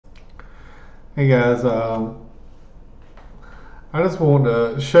Hey guys, I just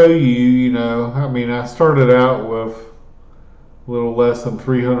wanted to show you, I started out with a little less than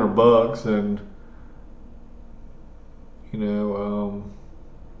 300 bucks and, you know,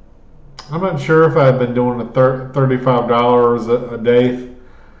 I'm not sure if I've been doing a $35 a day,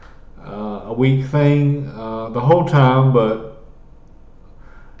 a week thing, the whole time, but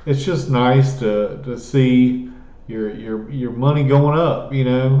it's just nice to see your money going up,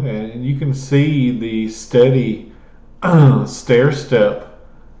 and you can see the steady stair step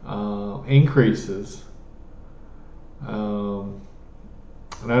increases. Um,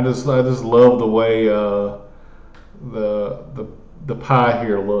 and I just love the way the the the pie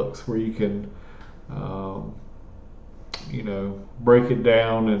here looks, where you can um, break it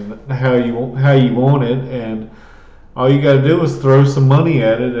down and how you want it, and all you got to do is throw some money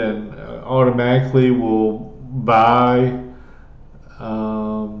at it, and automatically will buy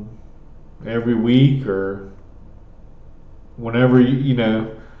um, every week or whenever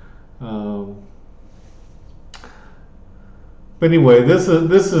Um, but anyway, this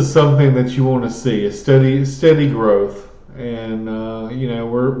is something that you want to see, a steady growth, and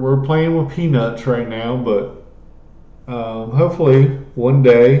we're playing with peanuts right now, but hopefully one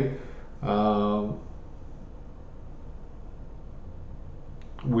day um,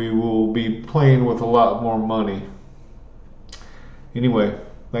 we will be playing with a lot more money. Anyway,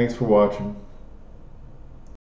 thanks for watching.